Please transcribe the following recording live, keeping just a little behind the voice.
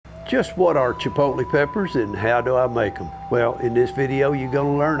Just what are Chipotle peppers and how do I make them? Well, in this video, you're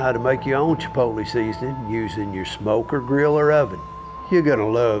gonna learn how to make your own Chipotle seasoning using your smoker, grill, or oven. You're gonna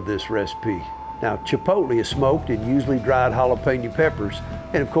love this recipe. Now, Chipotle is smoked and usually dried jalapeno peppers,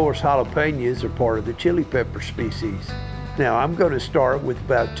 and of course, jalapenos are part of the chili pepper species. Now, I'm gonna start with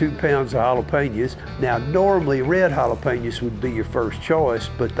about 2 pounds of jalapenos. Now, normally red jalapenos would be your first choice,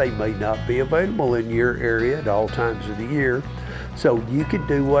 but they may not be available in your area at all times of the year. So you can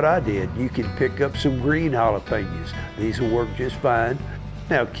do what I did. You can pick up some green jalapenos. These will work just fine.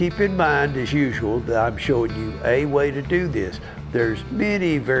 Now keep in mind, as usual, that I'm showing you a way to do this. There's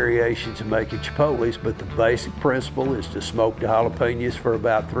many variations of making Chipotles, but the basic principle is to smoke the jalapenos for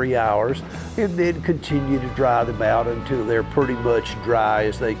about 3 hours and then continue to dry them out until they're pretty much dry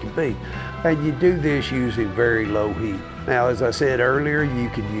as they can be. And you do this using very low heat. Now, as I said earlier, you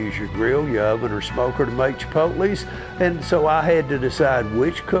can use your grill, your oven, or smoker to make Chipotles, and so I had to decide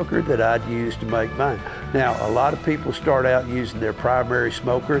which cooker that I'd use to make mine. Now, a lot of people start out using their primary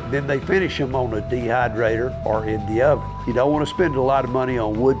smoker, then they finish them on a dehydrator or in the oven. You don't want to spend a lot of money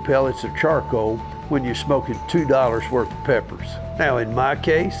on wood pellets or charcoal when you're smoking $2 worth of peppers. Now in my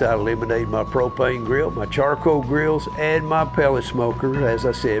case, I eliminated my propane grill, my charcoal grills, and my pellet smoker, as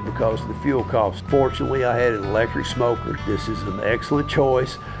I said, because of the fuel cost. Fortunately, I had an electric smoker. This is an excellent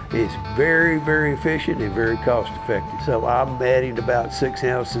choice. It's very, very efficient and very cost effective. So I'm adding about 6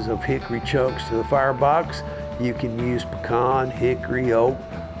 ounces of hickory chunks to the firebox. You can use pecan, hickory, oak,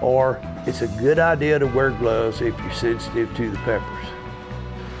 or it's a good idea to wear gloves if you're sensitive to the peppers.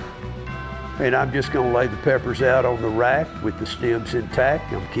 And I'm just going to lay the peppers out on the rack with the stems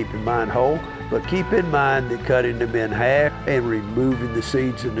intact. I'm keeping mine whole, but keep in mind that cutting them in half and removing the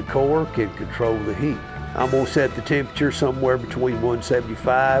seeds and the core can control the heat. I'm going to set the temperature somewhere between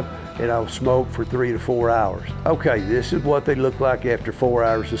 175 and I'll smoke for 3 to 4 hours. Okay, this is what they look like after 4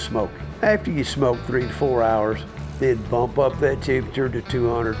 hours of smoking. After you smoke 3 to 4 hours, then bump up that temperature to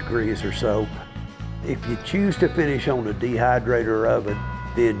 200 degrees or so. If you choose to finish on a dehydrator or oven,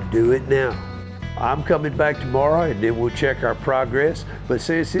 then do it now. I'm coming back tomorrow and then we'll check our progress. But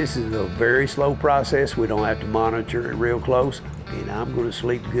since this is a very slow process, we don't have to monitor it real close. And I'm going to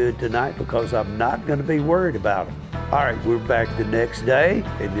sleep good tonight because I'm not going to be worried about them. All right, we're back the next day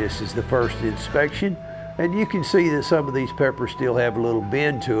and this is the first inspection. And you can see that some of these peppers still have a little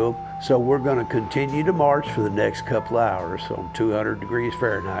bend to them. So we're going to continue to march for the next couple of hours on 200 degrees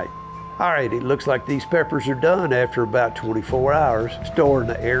Fahrenheit. All right, it looks like these peppers are done after about 24 hours. Store in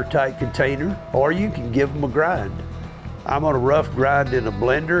an airtight container, or you can give them a grind. I'm gonna rough grind in a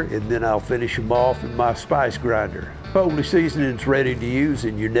blender, and then I'll finish them off in my spice grinder. Chipotle seasoning's ready to use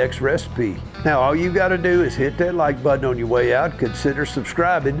in your next recipe. Now, all you gotta do is hit that like button on your way out, consider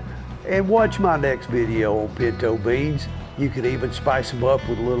subscribing, and watch my next video on pinto beans. You can even spice them up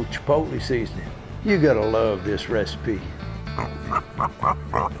with a little Chipotle seasoning. You're gonna love this recipe.